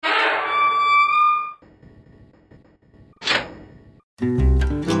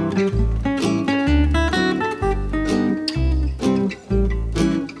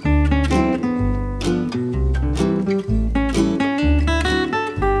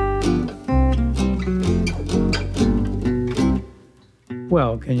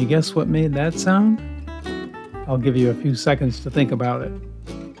Well, can you guess what made that sound? I'll give you a few seconds to think about it.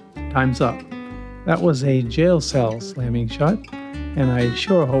 Time's up. That was a jail cell slamming shut, and I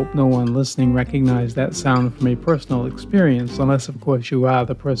sure hope no one listening recognized that sound from a personal experience, unless of course you are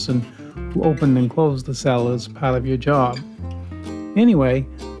the person who opened and closed the cell as part of your job. Anyway,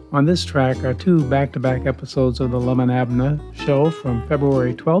 on this track are two back-to-back episodes of the Lum and Abner show from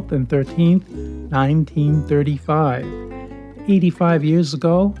February 12th and 13th, 1935.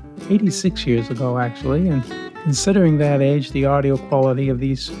 86 years ago actually, and considering that age, the audio quality of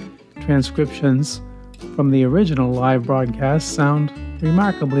these transcriptions from the original live broadcast sound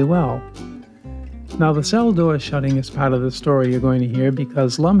remarkably well. Now, the cell door shutting is part of the story you're going to hear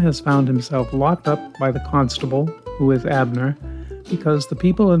because Lum has found himself locked up by the constable, who is Abner, because the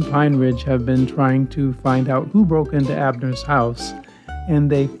people in Pine Ridge have been trying to find out who broke into Abner's house, and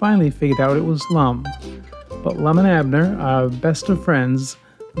they finally figured out it was Lum. But Lum and Abner are best of friends,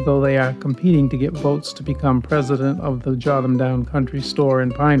 though they are competing to get votes to become president of the Jot 'em Down Country Store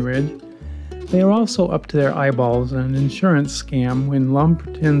in Pine Ridge. They are also up to their eyeballs in an insurance scam when Lum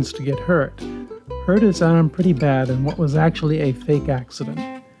pretends to get hurt. Hurt his arm pretty bad in what was actually a fake accident.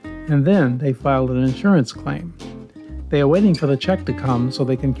 And then they filed an insurance claim. They are waiting for the check to come so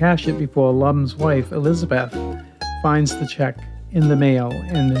they can cash it before Lum's wife, Elizabeth, finds the check in the mail,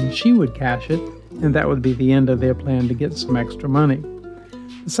 and then she would cash it, and that would be the end of their plan to get some extra money.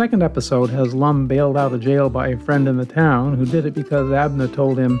 The second episode has Lum bailed out of jail by a friend in the town who did it because Abner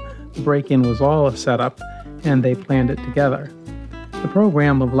told him the break-in was all a setup and they planned it together. The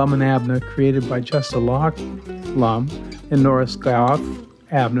program of Lum and Abner, created by Chester Locke, Lum, and Norris Goff,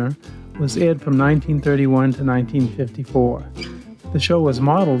 Abner, was aired from 1931 to 1954. The show was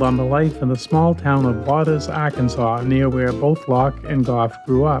modeled on the life in the small town of Waters, Arkansas, near where both Locke and Goff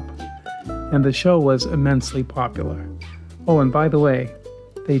grew up. And the show was immensely popular. Oh, and by the way,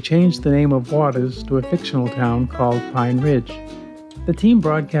 they changed the name of Waters to a fictional town called Pine Ridge. The team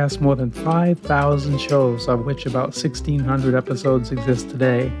broadcast more than 5,000 shows, of which about 1,600 episodes exist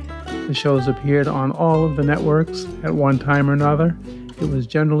today. The shows appeared on all of the networks at one time or another. It was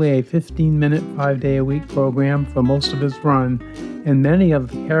generally a 15-minute, 5-day-a-week program for most of its run, and many of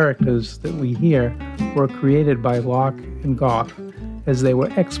the characters that we hear were created by Locke and Goff, as they were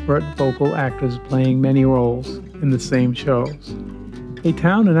expert vocal actors playing many roles in the same shows. A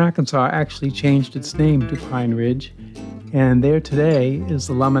town in Arkansas actually changed its name to Pine Ridge, and there today is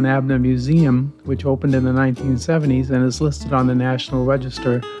the Lum and Abner Museum, which opened in the 1970s and is listed on the National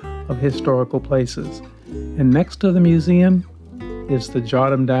Register of Historical Places. And next to the museum is the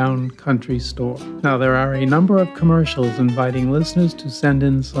Jot 'em Down Country Store. Now, there are a number of commercials inviting listeners to send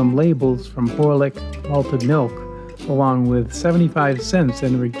in some labels from Horlick Malted Milk, along with 75 cents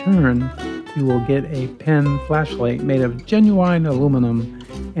in return. You will get a pen flashlight made of genuine aluminum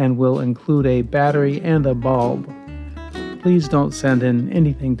and will include a battery and a bulb. Please don't send in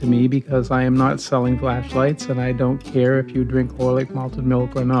anything to me because I am not selling flashlights and I don't care if you drink Horlick Malted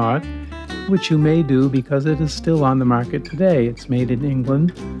Milk or not, which you may do because it is still on the market today. It's made in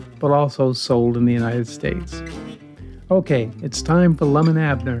England, but also sold in the United States. Okay, it's time for Lum and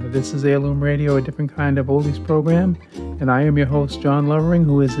Abner. This is Heirloom Radio, a different kind of oldies program, and I am your host, John Lovering,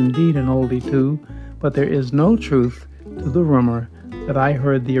 who is indeed an oldie too, but there is no truth to the rumor that I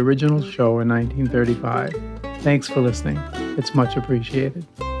heard the original show in 1935. Thanks for listening. It's much appreciated.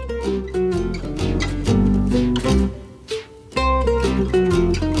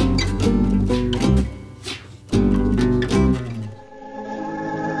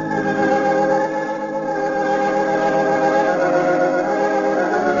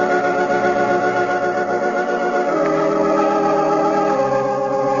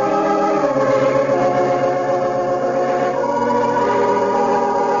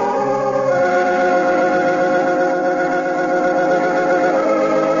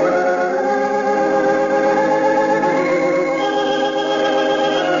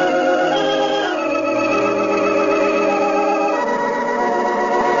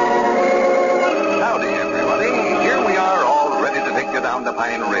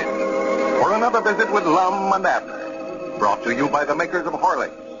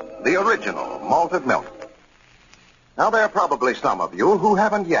 Some of you who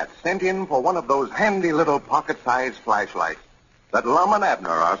haven't yet sent in for one of those handy little pocket-sized flashlights that Lum and Abner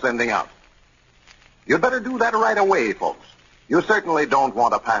are sending out. You'd better do that right away, folks. You certainly don't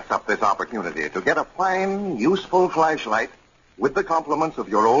want to pass up this opportunity to get a fine, useful flashlight with the compliments of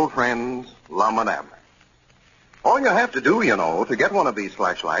your old friends, Lum and Abner. All you have to do, you know, to get one of these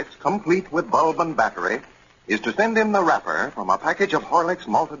flashlights, complete with bulb and battery, is to send in the wrapper from a package of Horlick's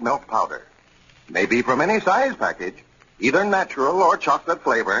malted milk powder. Maybe from any size package. either natural or chocolate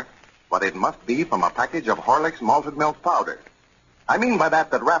flavor, but it must be from a package of Horlicks malted milk powder. I mean by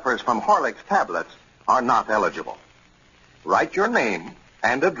that wrappers from Horlicks tablets are not eligible. Write your name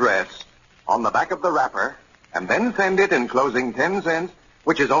and address on the back of the wrapper, and then send it enclosing 10 cents,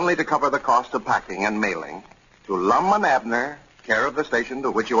 which is only to cover the cost of packing and mailing, to Lum and Abner, care of the station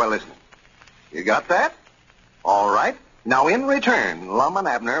to which you are listening. You got that? All right. Now, in return, Lum and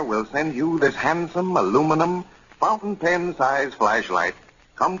Abner will send you this handsome aluminum fountain pen-size flashlight,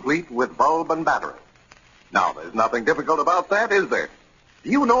 complete with bulb and battery. Now, there's nothing difficult about that, is there?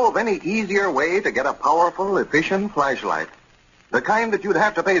 Do you know of any easier way to get a powerful, efficient flashlight? The kind that you'd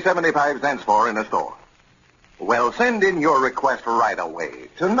have to pay 75 cents for in a store. Well, send in your request right away,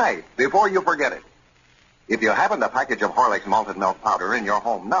 tonight, before you forget it. If you haven't a package of Horlicks malted milk powder in your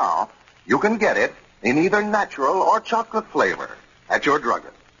home now, you can get it in either natural or chocolate flavor at your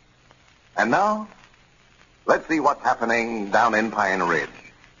druggist. And now, let's see what's happening down in Pine Ridge.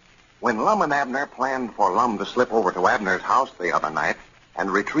 When Lum and Abner planned for Lum to slip over to Abner's house the other night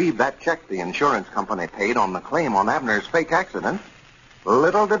and retrieve that check the insurance company paid on the claim on Abner's fake accident,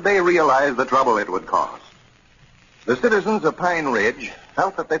 little did they realize the trouble it would cause. The citizens of Pine Ridge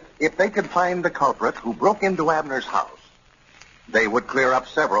felt that if they could find the culprit who broke into Abner's house, they would clear up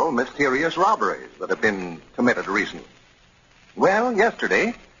several mysterious robberies that have been committed recently. Well,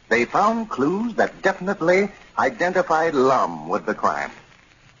 yesterday, they found clues that definitely identified Lum with the crime.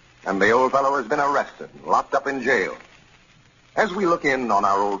 And the old fellow has been arrested and locked up in jail. As we look in on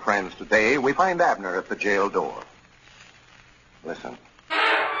our old friends today, we find Abner at the jail door. Listen.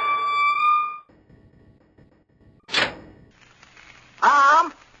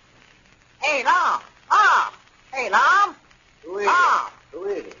 Lum? Hey, Lum. Lum. Hey, Lum. Who is Lum. it? Who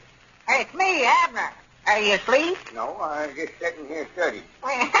is it? Hey, it's me, Abner. Are you asleep? No, I'm just sitting here studying.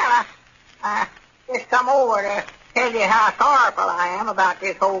 Well, I just come over to tell you how sorrowful I am about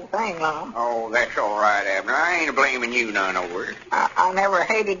this whole thing, Lum. Oh, that's all right, Abner. I ain't blaming you none over it. I never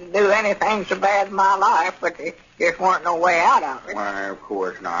hated to do anything so bad in my life, but there just weren't no way out of it. Why, of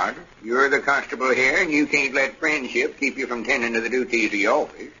course not. You're the constable here, and you can't let friendship keep you from tending to the duties of your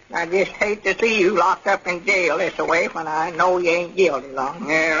office. I just hate to see you locked up in jail this way when I know you ain't guilty, Lum.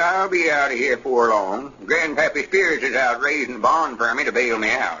 Well, I'll be out of here before long. Grandpappy Spears is out raising bond for me to bail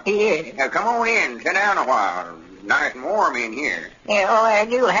me out. He is. Now, come on in. Sit down a while. Nice and warm in here. Yeah, well,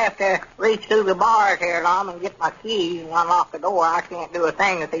 you'll have to reach through the bars here, Lum, and get my keys and unlock the door. I can't do a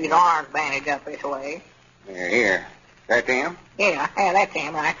thing with these arms bandaged up this way. Here. That's him? Yeah, that's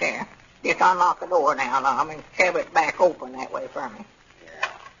him right there. Just unlock the door now, Lum, and shove it back open that way for me.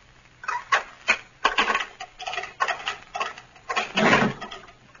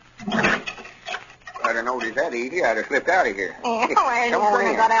 I'd have noticed that easy. I'd have slipped out of here. Yeah, well, you Come on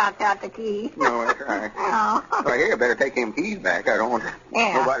could have in. got the key. No, that's right. Oh. Well, here, better take them keys back. I don't want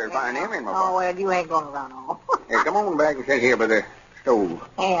Yeah. nobody to find them in my Oh, pocket. well, you ain't going to run off. Here, come on back and sit here by the stove.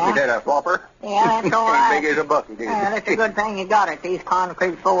 Yeah. Is that a flopper? Yeah, that's all right. As big as a bucket, is Yeah, it? that's a good thing you got it. These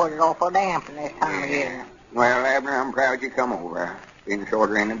concrete floors are awful damp in this time of year. Well, Abner, I'm proud you come over. I've been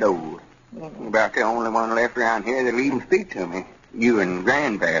sorter in the door. You're about the only one left around here that'll even speak to me. You and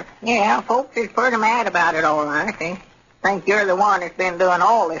Grandpap. Yeah, folks is pretty mad about it, all right. They think you're the one that's been doing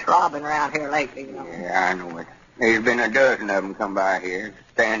all this robbing around here lately, you know. Yeah, I know it. There's been a dozen of them come by here,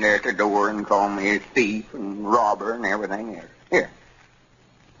 stand there at the door and call me a thief and robber and everything else. Here,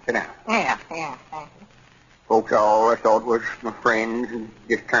 sit down. Yeah, thank you. Folks all I thought was my friends and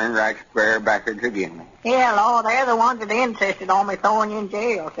just turned right square backwards again me. Yeah, Lord, they're the ones that insisted on me throwing you in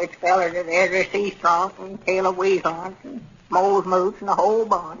jail. 6 fellers at Ezra C. Strunk and Caleb Weishaupt and Mose Moots and the whole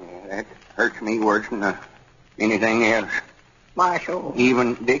bunch. Yeah, that hurts me worse than anything else. Why, sure.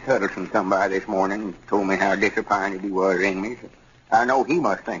 Even Dick Huddleston come by this morning and told me how disappointed he was in me. So I know he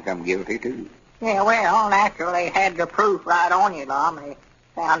must think I'm guilty, too. Yeah, well, naturally, they had the proof right on you, Lum. They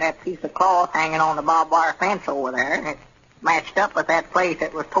found that piece of cloth hanging on the barbed wire fence over there, and it matched up with that place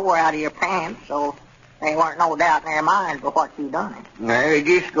that was tore out of your pants, so there weren't no doubt in their minds but what you done it. Now, it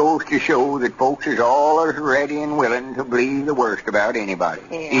just goes to show that folks is all as ready and willing to believe the worst about anybody,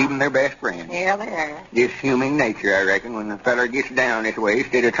 Yeah. even their best friends. Yeah, they are. Just human nature, I reckon, when the feller gets down this way,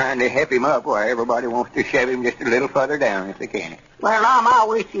 instead of trying to help him up, why, everybody wants to shove him just a little further down if they can. Well, Lum, I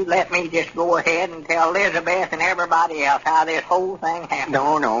wish you'd let me just go ahead and tell Elizabeth and everybody else how this whole thing happened.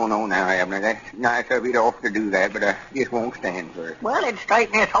 No, now, Abner, that's nice of you to offer to do that, but I just won't stand for it. Well, it'd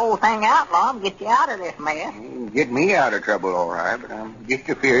straighten this whole thing out, Lum, get you out of this mess. Get me out of trouble, all right, but I'm just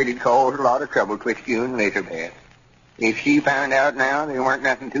afraid it'd cause a lot of trouble twixt you and Elizabeth. If she found out now there weren't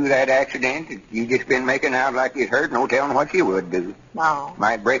nothing to that accident, that you just been making out like you'd hurt, no telling what she would do. No.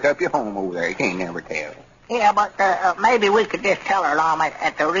 Might break up your home over there. You can't never tell. Yeah, but maybe we could just tell her, Lum,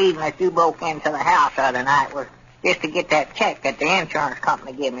 at the reason that you broke into the house the other night was just to get that check that the insurance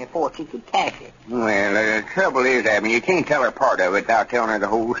company gave me before she could cash it. Well, the trouble is, Abner, you can't tell her part of it without telling her the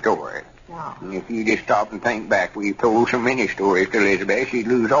whole story. No. And if you just stop and think back, we've told so many stories to Elizabeth, she'd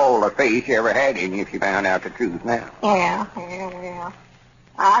lose all the faith she ever had in you if she found out the truth now. Yeah.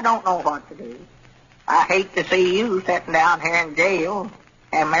 I don't know what to do. I hate to see you sitting down here in jail,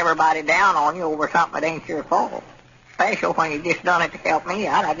 having everybody down on you over something that ain't your fault. Especially when you just done it to help me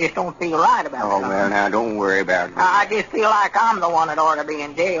out. I just don't feel right about it. Oh, well, now, don't worry about it. I just feel like I'm the one that ought to be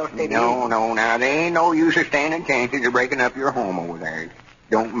in jail instead of you. No, now, there ain't no use of standing chances of breaking up your home over there.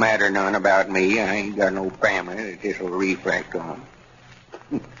 Don't matter none about me. I ain't got no family that this'll reflect on.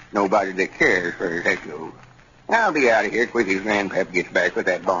 Nobody that cares for as that goes. I'll be out of here quick as Grandpap gets back with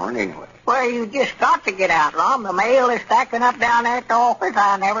that barn anyway. Well, you just got to get out, Lum. The mail is stacking up down there at the office.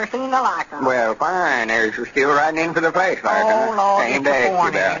 I never seen the like of it. Well, fine. There's still riding in for the flashlight. Oh, Lord, Came it's to a ask you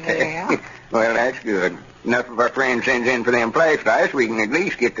warning, about that. yeah. Well, that's good. Enough of our friends sends in for them flashlights, we can at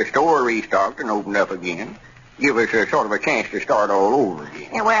least get the store restocked and opened up again. Give us a sort of a chance to start all over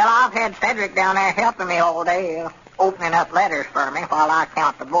again. Yeah, well, I've had Cedric down there helping me all day, opening up letters for me while I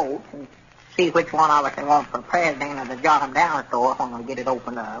count the votes and see which one of us they want for president of the Jot 'em Down store when we get it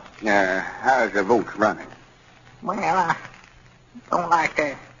opened up. How's the votes running? Well, I don't like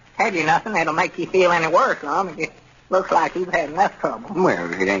to tell you nothing that'll make you feel any worse, Lum. It just looks like you've had enough trouble.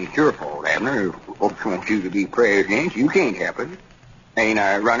 Well, it ain't your fault, Abner. If folks want you to be president, you can't help it. Ain't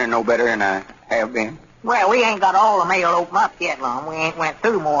I running no better than I have been? Well, we ain't got all the mail open up yet, Lum. We ain't went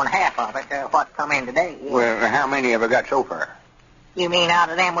through more than half of it, what come in today. Well, how many have I got so far? You mean out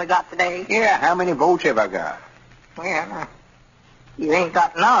of them we got today? Yeah, how many votes have I got? Well, you ain't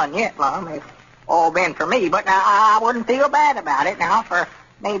got none yet, Lum. It's all been for me, but now I wouldn't feel bad about it now, for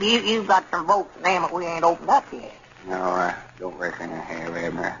maybe you've got some votes in them that we ain't opened up yet. No, I don't reckon I have,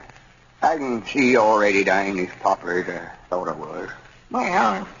 Abner. I can see already I ain't as popular as I thought I was.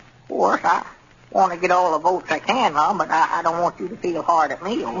 Well, of course, I want to get all the votes I can, Lum, but I don't want you to feel hard at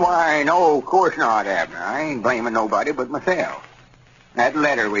me. Why, no, of course not, Abner. I ain't blaming nobody but myself. That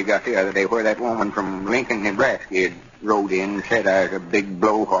letter we got the other day where that woman from Lincoln, Nebraska had wrote in and said I was a big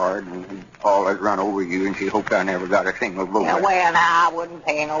blowhard and all has run over you and she hoped I never got a single vote. Yeah, well, now, I wouldn't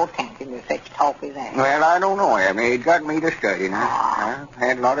pay no attention to such talk as that. Well, I don't know, Abner. It got me to studying. I've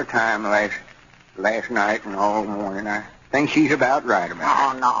had a lot of time last night and all morning. I think she's about right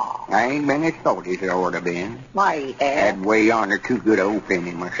about it. Oh, no. I ain't been as thoughty as I ought to been. Why, you have? Had way yonder too good a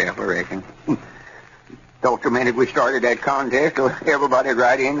opinion myself, I reckon. Thought the minute we started that contest, everybody'd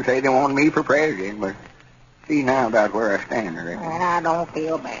write in and say they wanted me for president, but see now about where I stand, I reckon. And I don't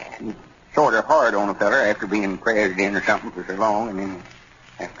feel bad. Sort of hard on a feller after being president or something for so long and then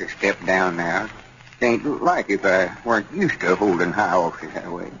have to step down now. It ain't like if I weren't used to holding high office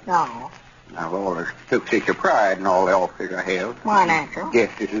that way. No. I've always took such a pride in all the offices I held. Why, natural?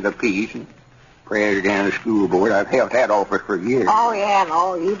 Justice of the peace and president of the school board. I've held that office for years. Oh, yeah,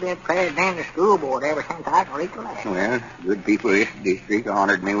 no, you've been president of the school board ever since I can recollect. Well, good people of this district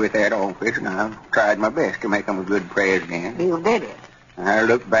honored me with that office, and I've tried my best to make them a good president. You did it. I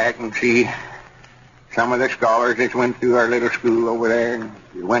look back and see some of the scholars that went through our little school over there and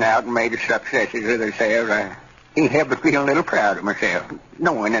went out and made successes of themselves. I can't help but feel a little proud of myself,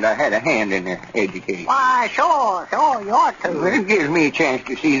 knowing that I had a hand in their education. Why, sure, you ought to. Well, it gives me a chance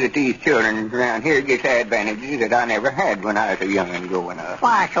to see that these children around here get advantages that I never had when I was a young'un growing up.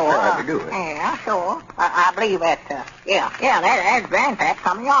 Why, sure. Proud to do it. Yeah, sure. I believe that, there's Grandpap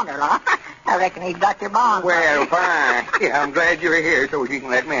coming yonder, Lum. I reckon he's got your bond. Well, fine. Yeah, I'm glad you're here so you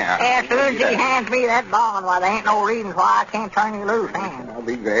can let me out. As soon as he hands me that bond, why, there ain't no reason why I can't turn you loose, man. I'll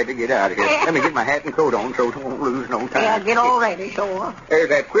be glad to get out of here. Let me get my hat and coat on so I won't lose no time. Yeah, get all ready, sure. There's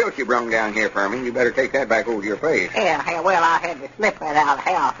that quilt you brung down here for me. You better take that back over your place. Yeah, well, I had to slip that out of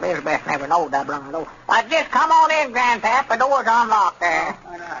the house. Elizabeth never knowed I brung it over. Just come on in, Grandpap. The door's unlocked there.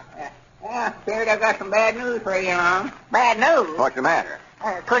 Yeah, Spirit, I've got some bad news for you, Lum. Bad news? What's the matter?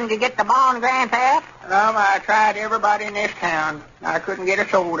 Couldn't you get the bond, Grandpap? Lum, I tried everybody in this town. I couldn't get a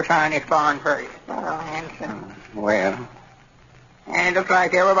soul to sign this bond for you. Oh, Hanson. Well, And it looks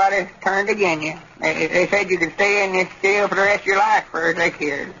like everybody's turned against you. They said you could stay in this jail for the rest of your life for as they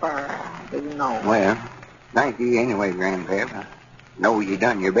cared. You know. well, thank you anyway, Grandpap. I know you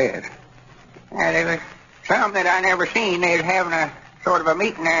done your best. Yeah, there was some that I never seen. They was having a sort of a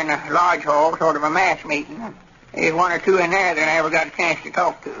meeting there in the lodge hall, sort of a mass meeting. There's one or two in there that I never got a chance to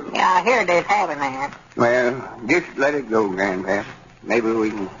talk to. Yeah, I hear they're having that. Well, just let it go, Grandpap. Maybe we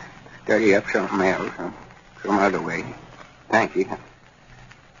can study up something else some other way. Thank you.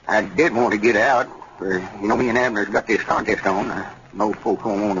 I did want to get out. Me and Abner's got this contest on. Most folks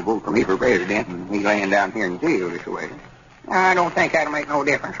won't want to vote for me for president, and me laying down here in jail this way. I don't think that'll make no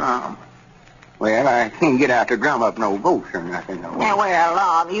difference, Lum. Well, I can't get out to drum up no votes or nothing, though. Yeah, well,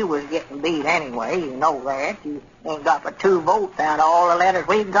 Lum, you was getting beat anyway. You know that. You ain't got but 2 votes out of all the letters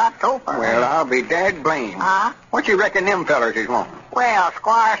we've got so far. Well, I'll be dad blamed. Huh? What you reckon them fellers is wanting? Well,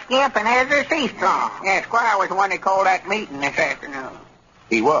 Squire Skimp and Ezra Seastrong. Yeah, Squire was the one that called that meeting this afternoon.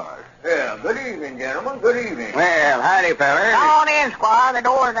 He was. Yeah, good evening, gentlemen. Good evening. Well, howdy, fellers. Come on in, Squire. The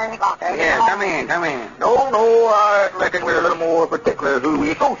doors ain't locked. There. Yeah, come in. No, I reckon we're a little more particular who we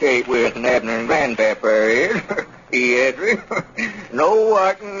associate with than Abner and Grandpapa is. Yes, no,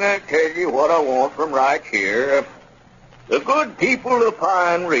 I can tell you what I want from right here. The good people of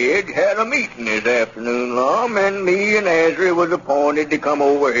Pine Ridge had a meeting this afternoon, Lum, and me and Ezra was appointed to come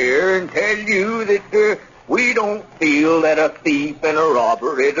over here and tell you that we don't feel that a thief and a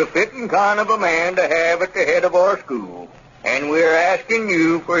robber is a fitting kind of a man to have at the head of our school. And we're asking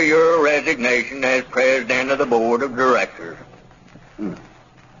you for your resignation as president of the board of directors.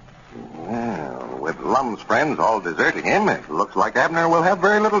 Well, with Lum's friends all deserting him, it looks like Abner will have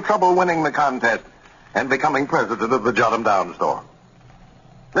very little trouble winning the contest and becoming president of the Jot 'em Down store.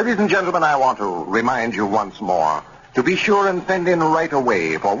 Ladies and gentlemen, I want to remind you once more to be sure and send in right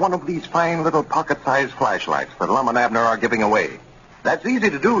away for one of these fine little pocket-sized flashlights that Lum and Abner are giving away. That's easy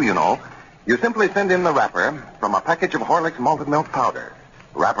to do, you know. You simply send in the wrapper from a package of Horlicks malted milk powder.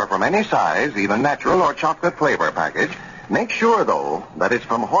 Wrapper from any size, even natural or chocolate flavor package. Make sure, though, that it's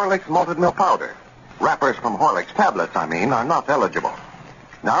from Horlicks malted milk powder. Wrappers from Horlicks tablets, are not eligible.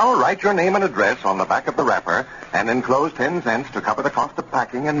 Now, write your name and address on the back of the wrapper and enclose 10 cents to cover the cost of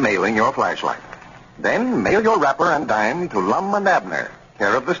packing and mailing your flashlight. Then mail your wrapper and dime to Lum and Abner,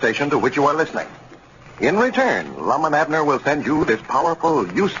 care of the station to which you are listening. In return, Lum and Abner will send you this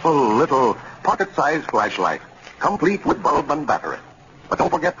powerful, useful little pocket-sized flashlight, complete with bulb and battery. But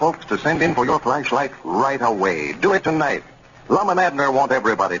don't forget, folks, to send in for your flashlight right away. Do it tonight. Lum and Abner want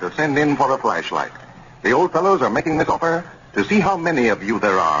everybody to send in for a flashlight. The old fellows are making this offer to see how many of you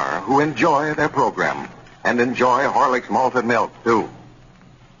there are who enjoy their program and enjoy Horlicks malted milk, too.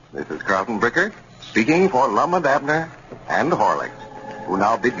 This is Carlton Bricker, speaking for Lum and Abner and Horlicks, who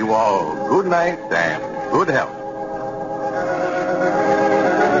now bid you all good night and good health.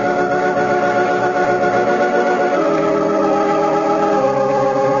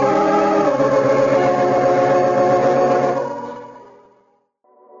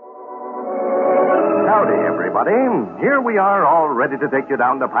 Howdy, everybody. Here we are, all ready to take you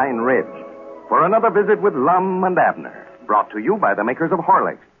down to Pine Ridge for another visit with Lum and Abner, brought to you by the makers of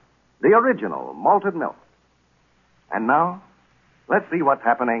Horlicks, the original malted milk. And now, let's see what's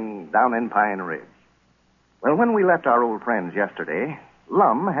happening down in Pine Ridge. Well, when we left our old friends yesterday,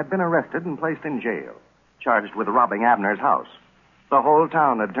 Lum had been arrested and placed in jail, charged with robbing Abner's house. The whole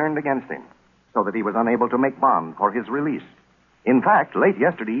town had turned against him, so that he was unable to make bond for his release. In fact, late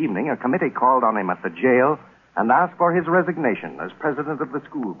yesterday evening, a committee called on him at the jail and asked for his resignation as president of the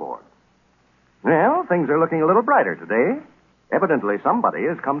school board. Well, things are looking a little brighter today. Evidently, somebody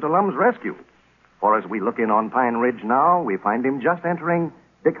has come to Lum's rescue. For as we look in on Pine Ridge now, we find him just entering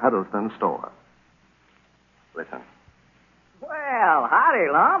Dick Huddleston's store. Listen. Well, howdy,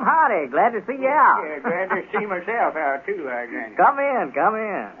 Lum. Howdy. Glad to see you out. Yeah, glad to see myself out, too, Granny. Come in.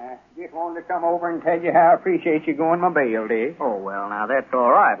 Just wanted to come over and tell you how I appreciate you going my bail day. Oh, well, now, that's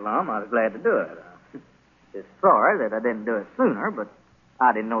all right, Lum. I was glad to do it. Just sorry that I didn't do it sooner, but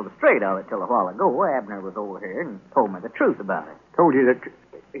I didn't know the straight of it till a while ago. Abner was over here and told me the truth about it. Told you that...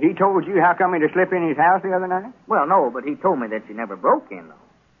 He told you how come he to slip in his house the other night? Well, no, but he told me that you never broke in, though.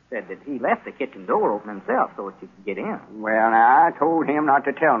 Said that he left the kitchen door open himself so that you could get in. Well, now, I told him not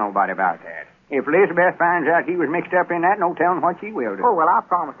to tell nobody about that. If Elizabeth finds out he was mixed up in that, no telling what she will do. Oh, well, I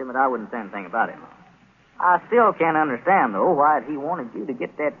promised him that I wouldn't say anything about it. I still can't understand, though, why he wanted you to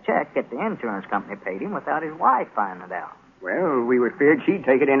get that check that the insurance company paid him without his wife finding it out. Well, we was feared she'd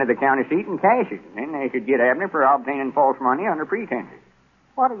take it into the county seat and cash it. And then they could get Abner for obtaining false money under pretenses.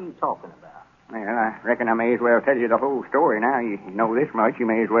 What are you talking about? Well, I reckon I may as well tell you the whole story now. You know this much, you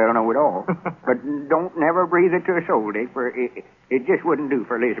may as well know it all. But don't never breathe it to a soul, Dick, for it just wouldn't do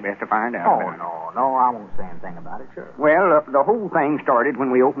for Elizabeth to find out. Oh, no, I won't say anything about it, sure. Well, the whole thing started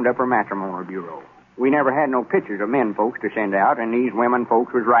when we opened up our matrimonial bureau. We never had no pictures of men folks to send out, and these women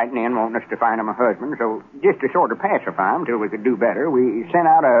folks was writing in wanting us to find them a husband, so just to sort of pacify them till we could do better, we sent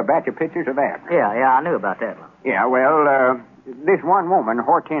out a batch of pictures of Abner. Yeah, I knew about that one. Yeah, well, this one woman,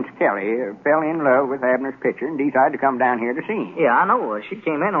 Hortense Kelly, fell in love with Abner's picture and decided to come down here to see him. Yeah, I know. She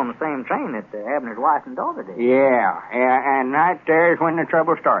came in on the same train that Abner's wife and daughter did. Yeah, and right there's when the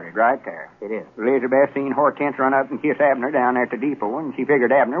trouble started, right there. It is. Elizabeth seen Hortense run up and kiss Abner down there at the depot, and she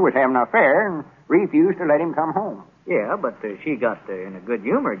figured Abner was having an affair and refused to let him come home. Yeah, but she got in a good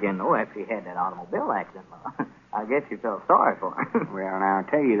humor again, though, after she had that automobile accident. I guess you felt sorry for her. Well, now, I'll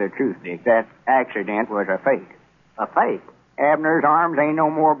tell you the truth, Dick. That accident was a fake. A fake? Abner's arms ain't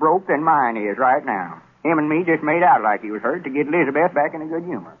no more broke than mine is right now. Him and me just made out like he was hurt to get Elizabeth back in a good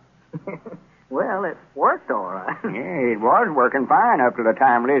humor. Well, it worked all right. Yeah, it was working fine up to the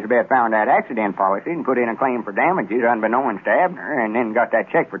time Elizabeth found that accident policy and put in a claim for damages unbeknownst to Abner and then got that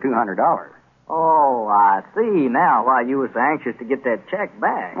check for $200. Oh, I see now why you were so anxious to get that check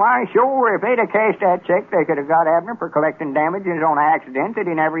back. Why, sure, if they'd have cashed that check, they could have got Abner for collecting damages on an accident that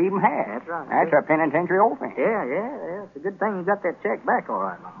he never even had. That's right. That's a penitentiary offense. Yeah. It's a good thing you got that check back all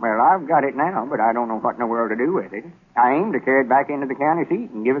right, Mom. Well, I've got it now, but I don't know what in the world to do with it. I aim to carry it back into the county seat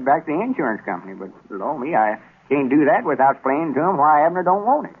and give it back to the insurance company, but, Lord me, I can't do that without explaining to them why Abner don't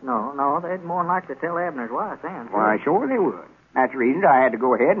want it. No, they'd more than likely tell Abner's wife then. Why, sure they would. That's the reason I had to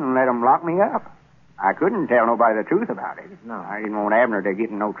go ahead and let them lock me up. I couldn't tell nobody the truth about it. No. I didn't want Abner to get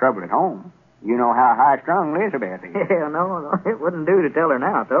in no trouble at home. You know how high-strung Elizabeth is. Yeah, no, it wouldn't do to tell her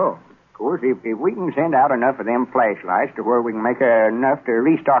now, though. Of course, if we can send out enough of them flashlights to where we can make enough to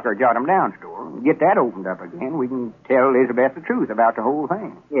restock our Jot 'em Down store and get that opened up again, we can tell Elizabeth the truth about the whole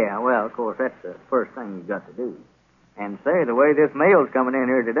thing. Yeah, well, of course, that's the first thing you've got to do. And say, the way this mail's coming in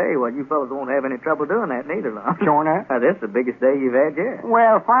here today, well, you fellas won't have any trouble doing that neither, Lon. Sure enough. This is the biggest day you've had yet.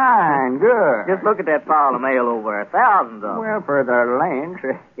 Well, fine, good. Just look at that pile of mail over there. Thousands of them. Well, for the land,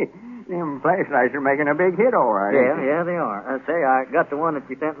 them flashlights are making a big hit, all right. Yeah, they are. Say, I got the one that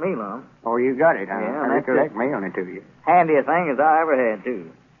you sent me, Lon. Oh, you got it, huh? Yeah, I recollect mailing it to you. Handiest thing as I ever had, too.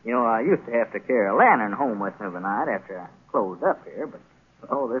 You know, I used to have to carry a lantern home with me every night after I closed up here, but,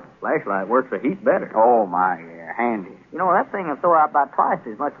 this flashlight works a heap better. Oh, my, yeah, handy. You know, that thing will throw out about twice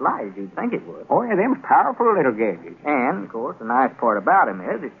as much light as you'd think it would. Oh, yeah, them's powerful little gadgets. And, of course, the nice part about them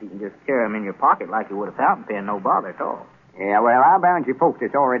is that you can just carry them in your pocket like you would a fountain pen, no bother at all. Yeah, well, I bound you folks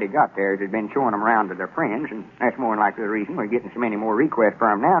that's already got theirs has been showing them around to their friends, and that's more than likely the reason we're getting so many more requests for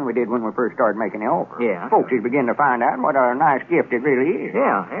them now than we did when we first started making the offer. Yeah. Folks is beginning to find out what a nice gift it really is.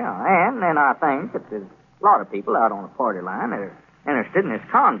 Yeah. And then I think that there's a lot of people out on the party line that are interested in this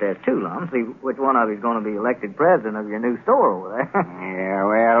contest, too, Lum. See which one of you is going to be elected president of your new store over there. Yeah,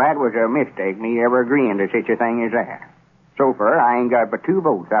 well, that was a mistake, me ever agreeing to such a thing as that. So far, I ain't got but 2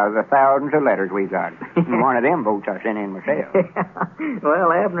 votes out of the thousands of letters we got. And one of them votes I sent in myself.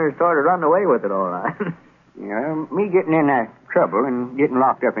 Well, Abner started running away with it, all right. Yeah, me getting in that trouble and getting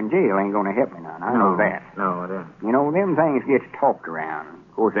locked up in jail ain't going to help me none. I know that. No, it isn't. You know, them things gets talked around.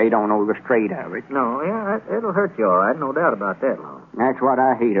 Of course, they don't know the straight of it. No, yeah, it'll hurt you all right. No doubt about that, Lon. That's what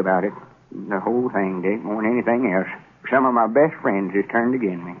I hate about it. The whole thing, Dick, more than anything else. Some of my best friends has turned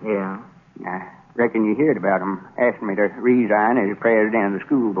against me. Yeah. I reckon you heard about them asking me to resign as president of the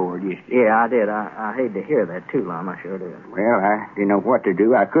school board yesterday. Yeah, I did. I hate to hear that, too, Lon. I sure did. Well, I didn't know what to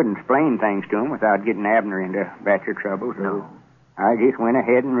do. I couldn't explain things to them without getting Abner into batch of trouble, so No. I just went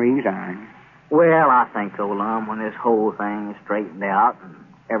ahead and resigned. Well, I think so, Lon, when this whole thing is straightened out and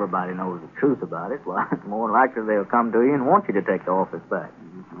everybody knows the truth about it, well, more than likely they'll come to you and want you to take the office back.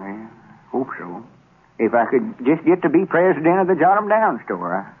 Well, hope so. If I could just get to be president of the Jot 'em Down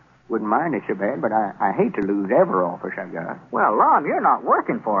store, I wouldn't mind it so bad, but I hate to lose every office I got. Well, Lon, you're not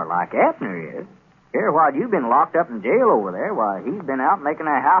working for it like Abner is. Here, while you've been locked up in jail over there, why, he's been out making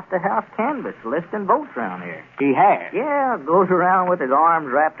a house-to-house canvass listing votes around here. He has? Yeah, goes around with his arms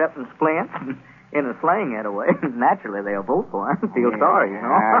wrapped up in splints in a sling that way. Naturally, they'll vote for him. Feel sorry, you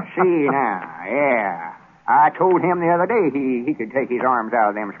know. I see now, yeah. I told him the other day he could take his arms out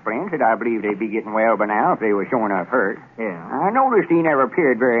of them splints, and I believe they'd be getting well by now if they were showing up hurt. Yeah. I noticed he never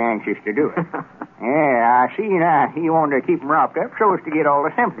appeared very anxious to do it. Yeah, I see now he wanted to keep them wrapped up so as to get all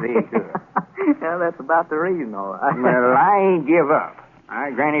the sympathy he could. Yeah, that's about the reason, all right. Well, I ain't give up.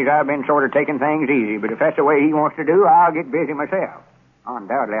 Granny's I've been sort of taking things easy, but if that's the way he wants to do, I'll get busy myself.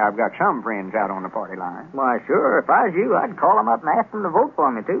 Undoubtedly, I've got some friends out on the party line. Why, sure, if I was you, I'd call them up and ask them to vote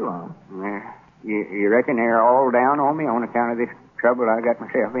for me, too, Lon. Yeah. You reckon they're all down on me on account of this trouble I got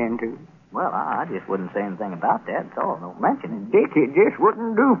myself into? Well, I just wouldn't say anything about that. That's all. Don't mention it. Dick, it just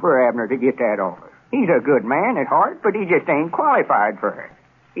wouldn't do for Abner to get that office. He's a good man at heart, but he just ain't qualified for it.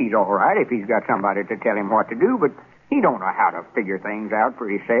 He's all right if he's got somebody to tell him what to do, but he don't know how to figure things out for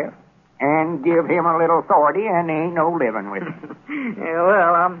himself. and give him a little authority, and there ain't no living with him. Yeah,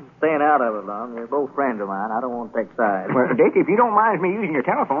 well, I'm staying out of it, Lum. You're both friends of mine. I don't want to take sides. Well, Dick, if you don't mind me using your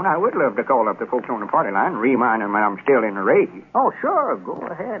telephone, I would love to call up the folks on the party line and remind them I'm still in the race. Oh, sure. Go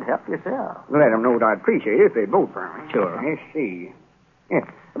ahead. Help yourself. Let them know that I'd appreciate it if they'd vote for me. Sure. Let's see. Yeah,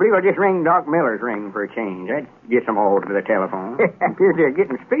 I believe I just rang Doc Miller's ring for a change. That gets them all to the telephone. Appears they're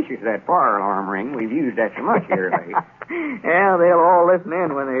getting suspicious of that fire alarm ring. We've used that so much here lately. Yeah, they'll all listen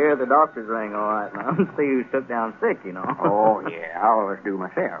in when they hear the doctor's ring, all right, now. See who's took down sick, you know. Oh, yeah. I'll always do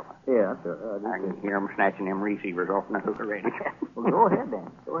myself. Yeah, sure. I can hear them snatching them receivers off the hook already. Well, go ahead, then.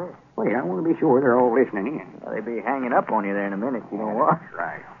 Go ahead. Well, I want to be sure they're all listening in. Well, they'll be hanging up on you there in a minute, you know what? That's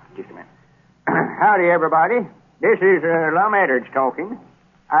right. Just a minute. Howdy, everybody. This is Lum Eddard's talking.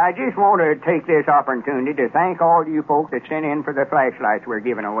 I just want to take this opportunity to thank all you folks that sent in for the flashlights we're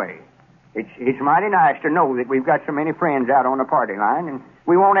giving away. It's mighty nice to know that we've got so many friends out on the party line, and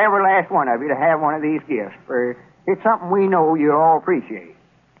we want every last one of you to have one of these gifts, for it's something we know you'll all appreciate.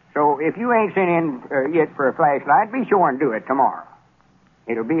 So if you ain't sent in yet for a flashlight, be sure and do it tomorrow.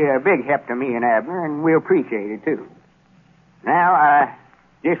 It'll be a big help to me and Abner, and we'll appreciate it, too. Now, I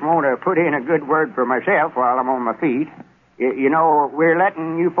just want to put in a good word for myself while I'm on my feet. You know, we're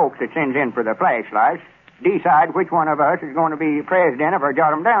letting you folks that sends in for the flashlights decide which one of us is going to be president of our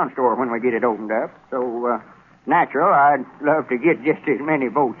Jot 'em Down store when we get it opened up. So, natural, I'd love to get just as many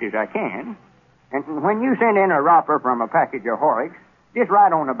votes as I can. And when you send in a romper from a package of Horlicks, just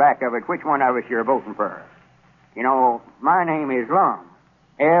write on the back of it which one of us you're voting for. You know, my name is Lum.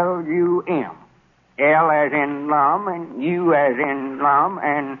 L-U-M. L as in Lum, and U as in Lum,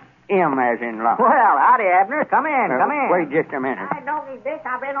 and M as in Lum. Well, howdy, Abner. Come in, come in. Wait just a minute. I don't need this.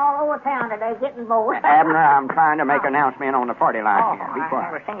 I've been all over town today getting votes. Abner, I'm trying to make an announcement on the party line here. Be I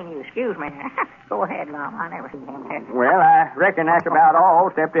quiet. never seen you. Excuse me. Go ahead, Lum. I never seen him. Well, I reckon that's about all,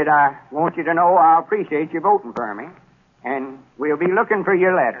 except that I want you to know I appreciate you voting for me. And we'll be looking for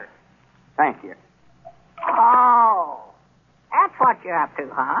your letter. Thank you. Oh, that's what you're up to,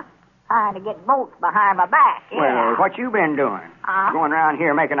 huh? Trying to get votes behind my back, yeah. Well, what you been doing? Going around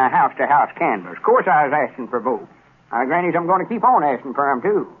here making a house-to-house canvass. Of course I was asking for votes. Grannies, I'm going to keep on asking for them,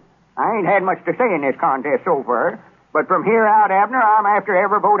 too. I ain't had much to say in this contest so far, but from here out, Abner, I'm after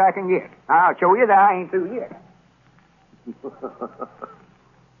every vote I can get. I'll show you that I ain't through yet.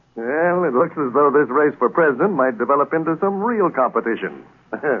 Well, it looks as though this race for president might develop into some real competition.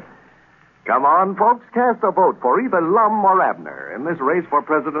 Come on, folks, cast a vote for either Lum or Abner in this race for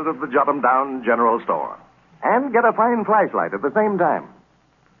president of the Jot 'em Down General Store. And get a fine flashlight at the same time.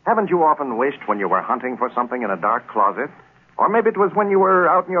 Haven't you often wished when you were hunting for something in a dark closet, or maybe it was when you were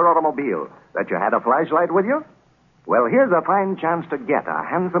out in your automobile, that you had a flashlight with you? Well, here's a fine chance to get a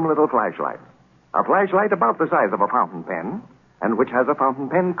handsome little flashlight. A flashlight about the size of a fountain pen, and which has a fountain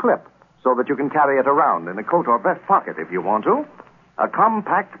pen clip, so that you can carry it around in a coat or vest pocket if you want to. A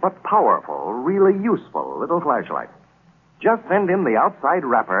compact but powerful, really useful little flashlight. Just send in the outside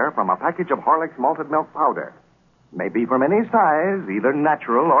wrapper from a package of Horlicks malted milk powder. May be from any size, either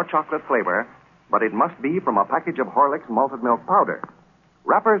natural or chocolate flavor, but it must be from a package of Horlicks malted milk powder.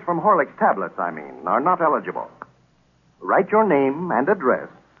 Wrappers from Horlicks tablets, are not eligible. Write your name and address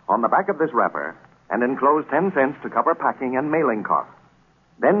on the back of this wrapper and enclose 10 cents to cover packing and mailing costs.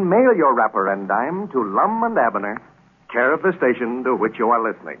 Then mail your wrapper and dime to Lum and Abner, care of the station to which you are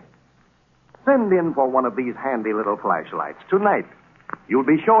listening. Send in for one of these handy little flashlights tonight. You'll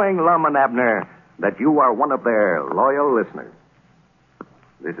be showing Lum and Abner that you are one of their loyal listeners.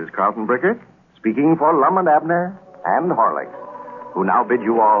 This is Carlton Brickert, speaking for Lum and Abner and Horlicks, who now bid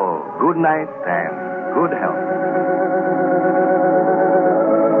you all good night and good health.